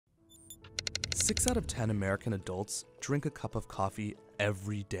6 out of 10 American adults drink a cup of coffee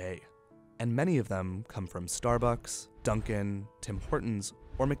every day, and many of them come from Starbucks, Dunkin, Tim Hortons,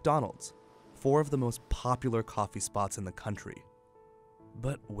 or McDonald's, 4 of the most popular coffee spots in the country.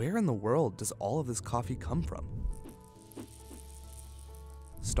 But where in the world does all of this coffee come from?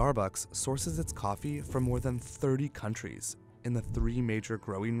 Starbucks sources its coffee from more than 30 countries in the 3 major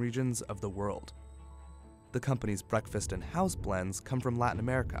growing regions of the world. The company's breakfast and house blends come from Latin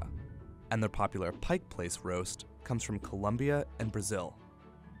America, and their popular Pike Place roast comes from Colombia and Brazil.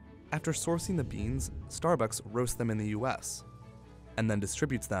 After sourcing the beans, Starbucks roasts them in the US, and then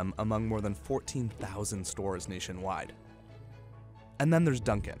distributes them among more than 14,000 stores nationwide. And then there's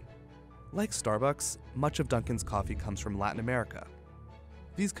Dunkin. Like Starbucks, much of Dunkin's coffee comes from Latin America.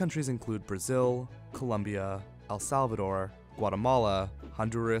 These countries include Brazil, Colombia, El Salvador, Guatemala,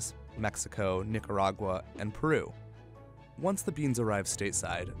 Honduras, Mexico, Nicaragua, and Peru. Once the beans arrive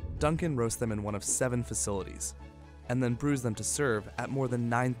stateside, Dunkin roasts them in one of 7 facilities, and then brews them to serve at more than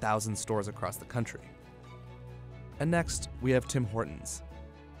 9,000 stores across the country. And next, we have Tim Hortons.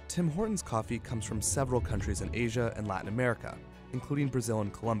 Tim Hortons coffee comes from several countries in Asia and Latin America, including Brazil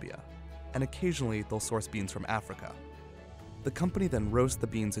and Colombia, and occasionally they'll source beans from Africa. The company then roasts the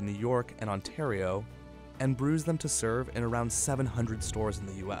beans in New York and Ontario and brews them to serve in around 700 stores in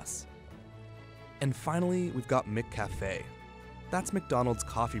the US. And finally, we've got McCafe. That's McDonald's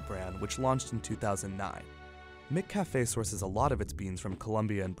coffee brand, which launched in 2009. McCafe sources a lot of its beans from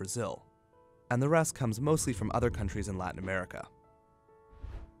Colombia and Brazil, and the rest comes mostly from other countries in Latin America.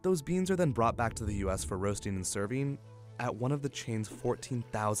 Those beans are then brought back to the US for roasting and serving at one of the chain's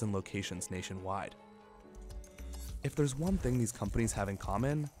 14,000 locations nationwide. If there's one thing these companies have in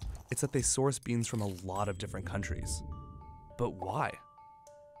common, it's that they source beans from a lot of different countries. But why?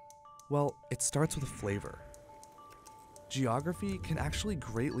 Well, it starts with flavor. Geography can actually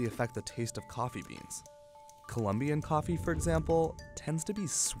greatly affect the taste of coffee beans. Colombian coffee, for example, tends to be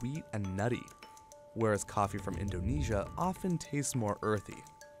sweet and nutty, whereas coffee from Indonesia often tastes more earthy.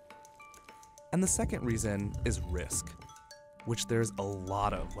 And the second reason is risk, which there's a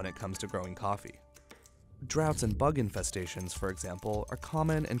lot of when it comes to growing coffee. Droughts and bug infestations, for example, are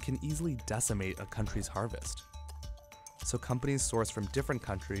common and can easily decimate a country's harvest. So companies source from different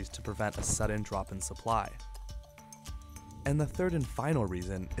countries to prevent a sudden drop in supply. And the third and final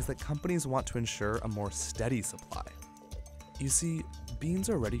reason is that companies want to ensure a more steady supply. You see, beans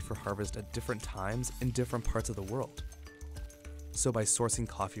are ready for harvest at different times in different parts of the world. So by sourcing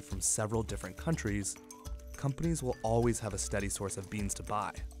coffee from several different countries, companies will always have a steady source of beans to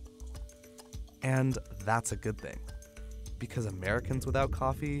buy. And that's a good thing, because Americans without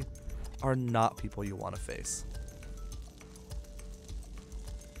coffee are not people you want to face.